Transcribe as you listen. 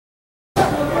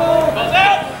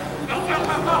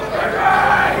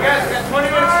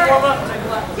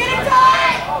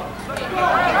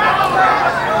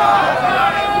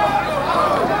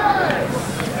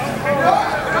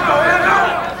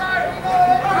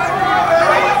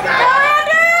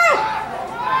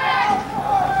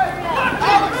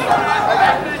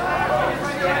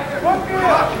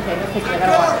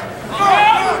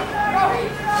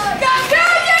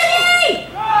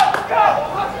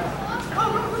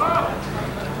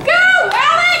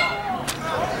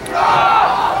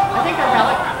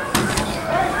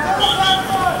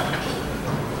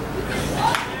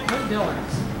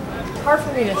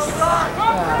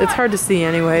It's hard to see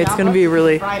anyway. It's gonna be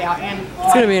really.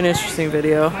 It's gonna be an interesting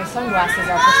video. My sunglasses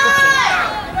are prescription,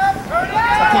 so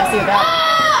I can't see without them.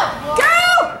 Go!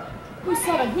 Who's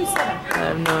 7? Who's 7? I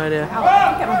have no idea. I think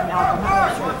that was an album. I'm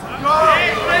not sure.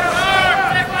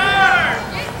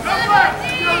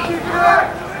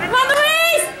 Come on,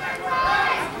 Louise!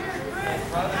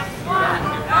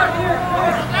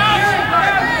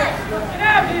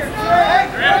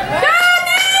 Go,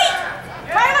 Nate!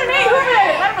 Tyler, Nate, who is it?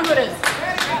 I don't know who it is.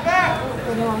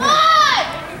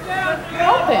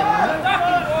 Open.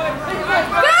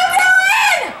 Go,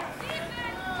 Dylan!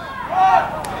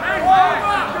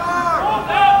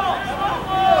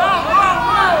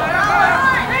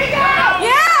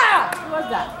 Yeah! Who was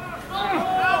that?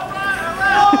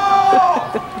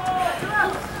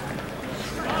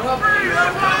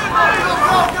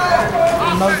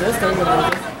 Moses, there's a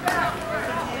Moses.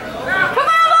 Come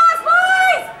on, Lost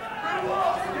Boys!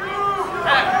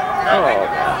 Oh.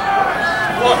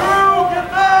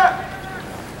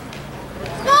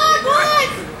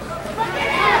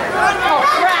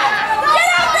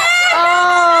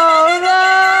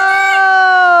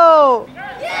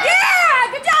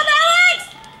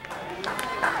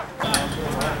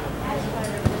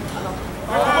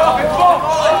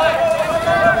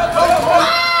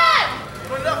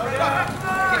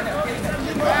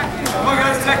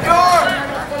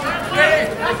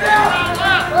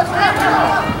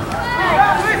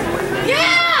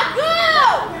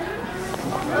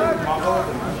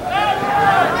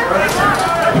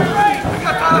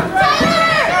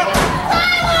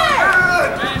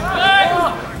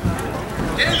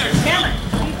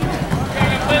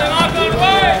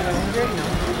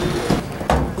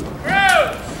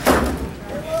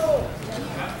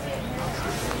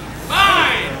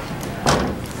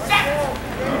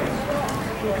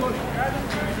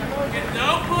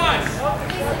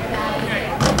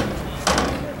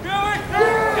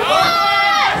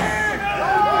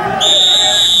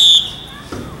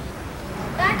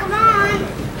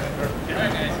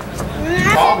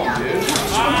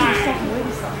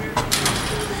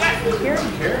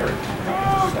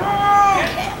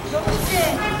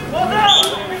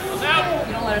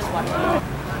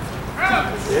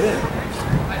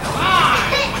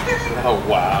 Oh,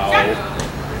 wow.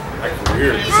 That's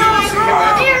weird. You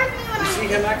see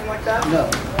him acting like that? No.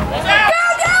 Go,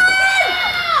 Dylan!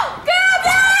 Go,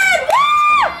 Dylan!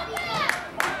 Woo!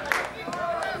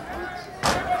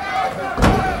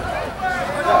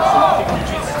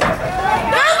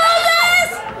 Go, Moses!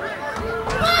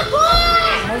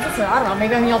 Moses, I don't know,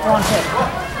 maybe I'm the wrong kid.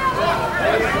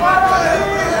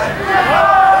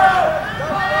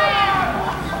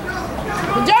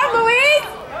 Good job, Louise!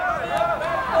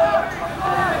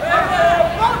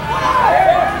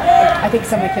 I think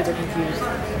some of the kids are confused.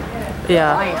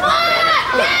 Yeah. Oh,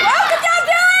 good job,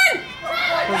 Dylan!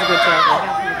 That was a good tackle.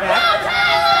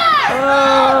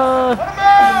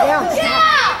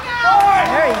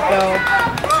 There you go.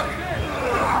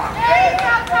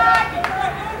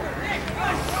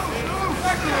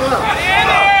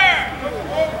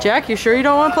 Jack, you sure you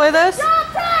don't want to play this? Get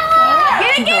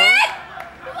it, get it!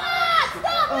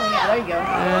 Oh, yeah, there you go.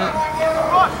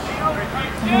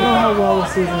 I don't know how well the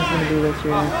season's going to be this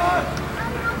year.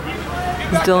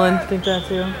 Does Dylan think that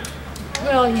too?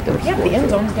 Well, yeah, the end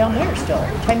zone's down there still.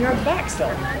 10 yards back still.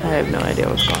 I have no idea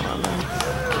what's going on there.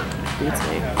 Beats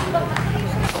me.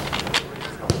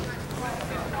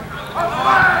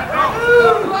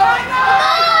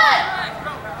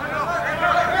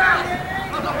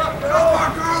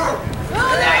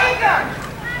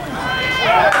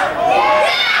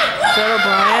 Is that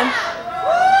O'Brien?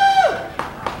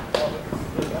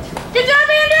 Good job,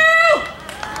 Andrew!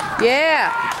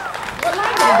 Yeah! What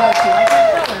line did he go to?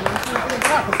 I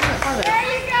can't tell. There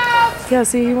you go! Yeah,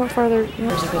 see, he went farther. Yeah.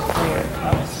 There's a good player.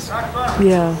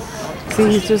 Yeah. See,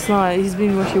 he's just not, he's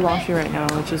being wishy-washy right now,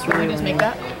 which is really Just make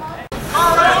that?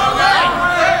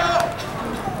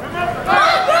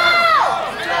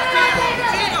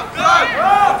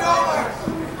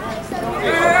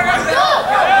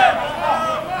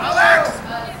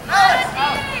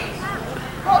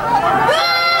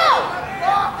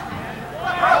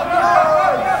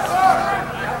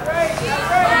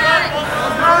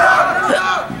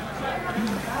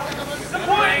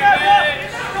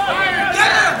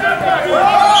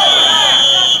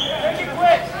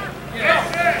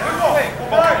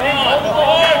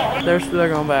 They're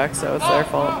going back, so it's their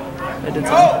fault. They did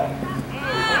something.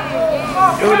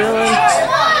 Go, Dylan.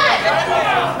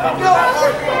 Go,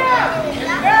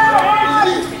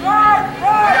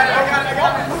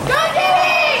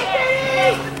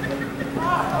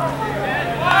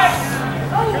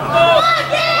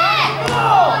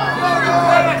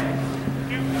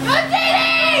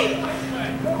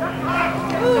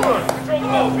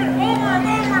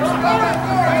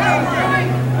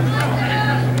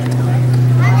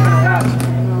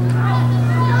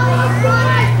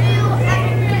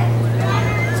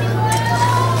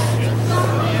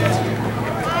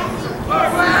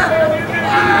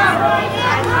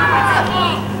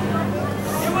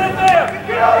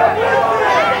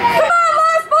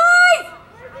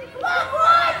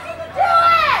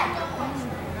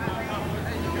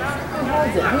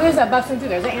 that busting through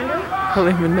there? Is that Andrew? I don't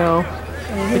even know.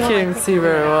 I can't even see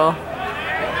very well.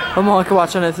 I'm like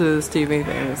watching it through this TV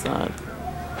thing. It's not.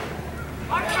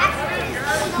 Come on,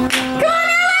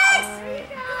 Alex!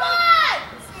 Come on!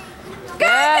 Go,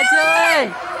 yeah,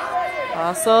 Dylan!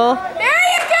 Hustle. There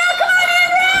you go! Come on,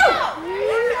 Andrew!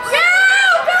 Go!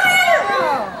 Go,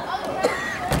 Andrew!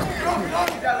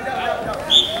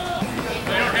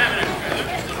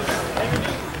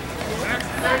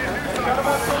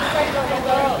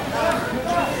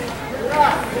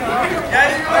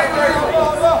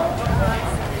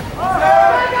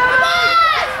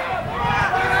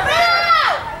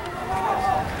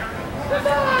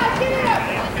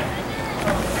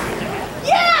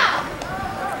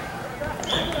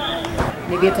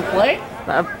 Maybe it's a play?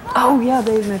 Oh yeah,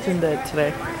 they mentioned it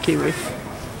today. Kiwi.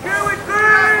 There you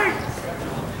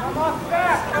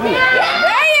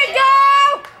go!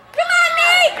 Come on,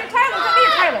 Nate! Tyler, come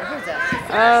here, Tyler. Who's that?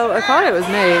 Oh, I thought it was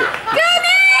Nate. Go,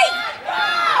 Nate!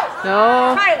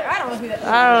 No. Tyler, I don't know who that is. I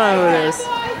don't know who it is.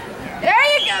 There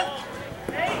you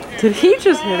go! Did he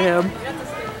just hit him?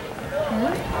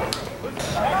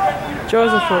 Joe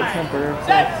has a short temper,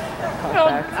 so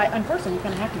Well, unfortunately, you're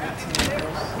going to have to get some of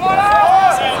those.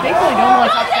 Thankfully, don't really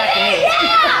talk back to me.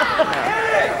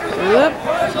 Whoop.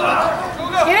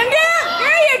 Get him down!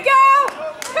 There you go!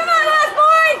 Come on, last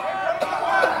boy!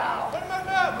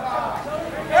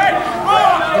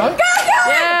 Don't go,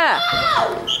 Yeah!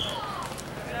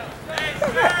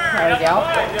 There we go.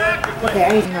 Okay, I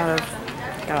need to Not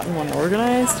have gotten one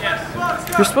organized.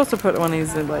 You're supposed to put one of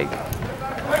these in, like,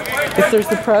 if there's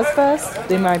the Press Fest,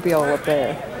 they might be all up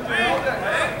there.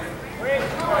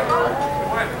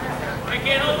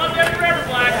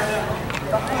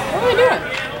 What are we doing?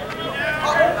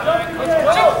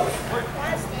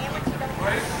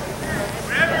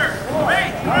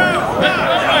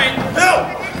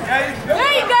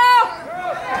 There you go!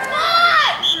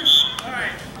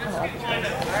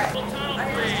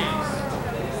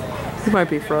 He might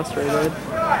be frustrated.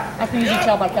 I can usually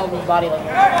tell by Kelvin's body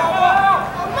language.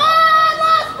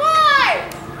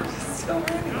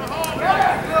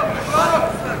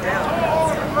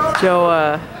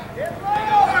 Joe,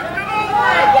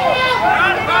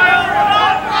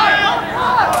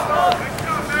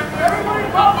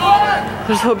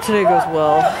 just hope today goes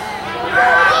well.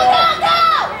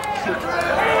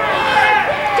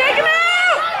 Take him out!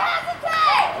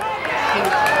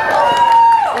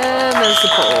 And there's the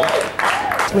pole.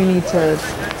 We need to,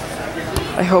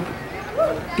 I hope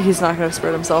he's not going to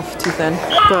spread himself too thin,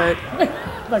 but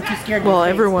I'm too scared. well,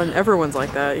 everyone's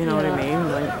like that, you know what I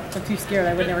mean? Like, I'm too scared.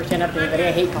 I would never stand up to anybody.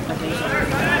 I hate confrontation.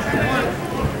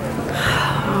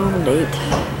 oh,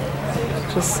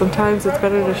 Nate. Just sometimes it's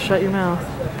better to shut your mouth.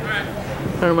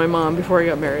 I don't know, my mom, before I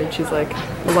got married, she's like,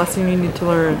 the lesson you need to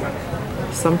learn.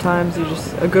 Sometimes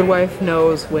a good wife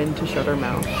knows when to shut her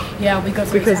mouth. Yeah,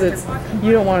 because it's,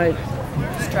 you don't want to,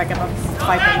 strike up a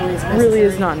fight that really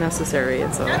is not necessary,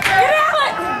 and so. Get out!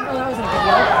 Oh, that wasn't a good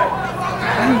yell.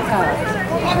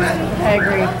 I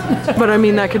agree. But I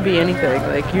mean, that could be anything.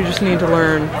 Like, you just need to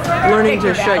learn. Learning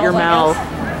to shut your mouth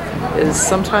is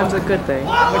sometimes a good thing. Which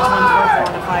one's worth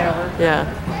wanting to fight over? Yeah.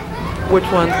 Which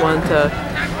one's one to...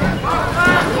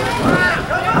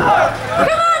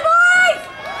 Come on, boys!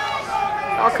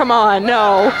 Oh, come on,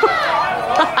 no.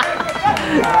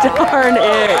 Darn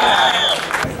it.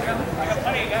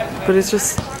 But it's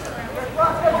just...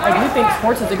 I do think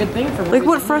sports is a good thing for like,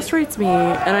 what frustrates me,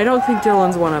 and I don't think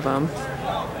Dylan's one of them.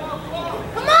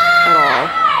 At all.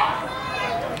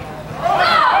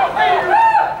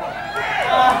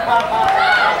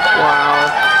 Wow.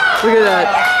 Look at that.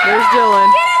 There's Dylan.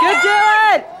 Good,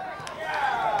 Dylan!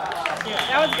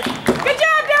 That was good. Good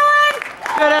job, Dylan!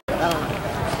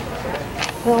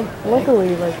 Well,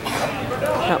 luckily, like,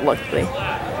 not luckily,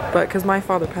 but because my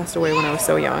father passed away when I was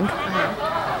so young,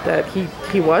 that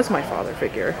he was my father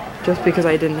figure, just because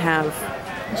I didn't have...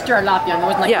 You started off young. It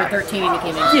wasn't like Yeah. you were 13 and you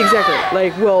came in. Yeah, exactly.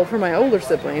 Like, well, for my older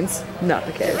siblings, not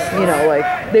the case. You know,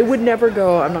 like, they would never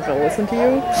go, I'm not going to listen to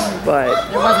you, but...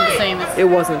 It wasn't the same as... It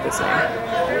wasn't the same.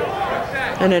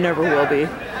 And it never will be.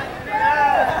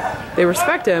 They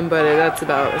respect him, but that's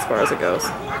about as far as it goes.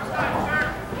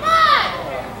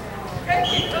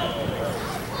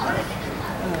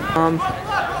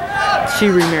 She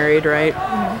remarried, right?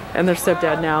 And their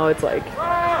stepdad now, it's like,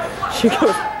 she goes,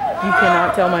 you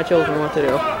cannot tell my children what to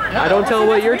do. I don't tell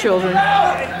what your children.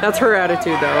 That's her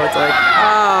attitude, though. It's like,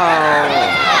 oh.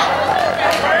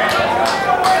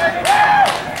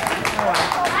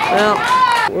 Well,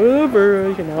 whatever,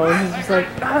 you know. And he's just like,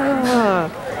 ah.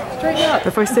 Straighten up.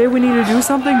 If I say we need to do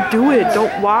something, do it.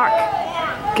 Don't walk.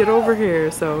 Get over here.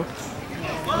 So.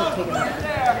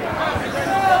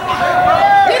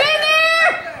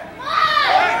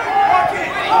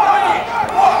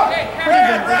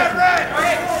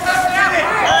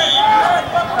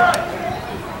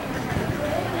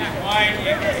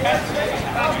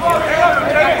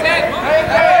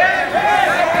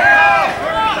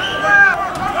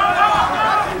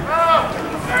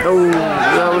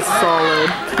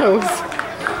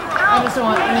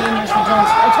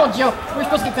 no, we're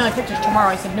supposed to get family pictures tomorrow.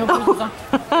 I said, no bruises on.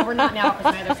 We're not now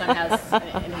because my other son has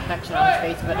an infection on his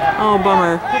face. But oh,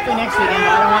 bummer. hopefully next weekend.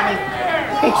 I don't want any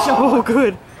facial. Oh,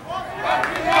 good.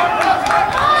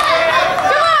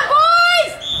 Come on,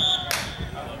 boys!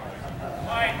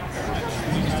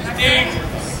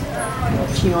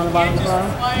 Chino on the bottom of the bar.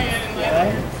 Yeah,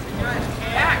 right?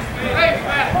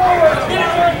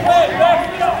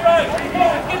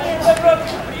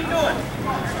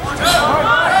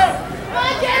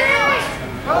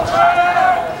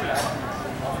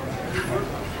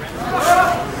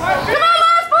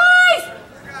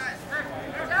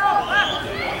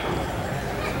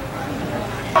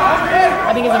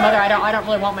 I think as a mother, I don't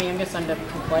really want my youngest son to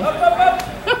play. Oh, God!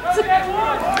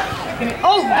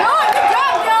 Good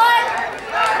job, Dylan!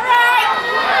 Right!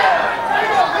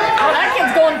 Oh, that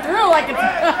kid's going through like it's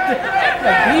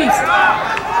a beast.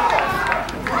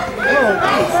 Oh,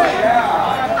 beast.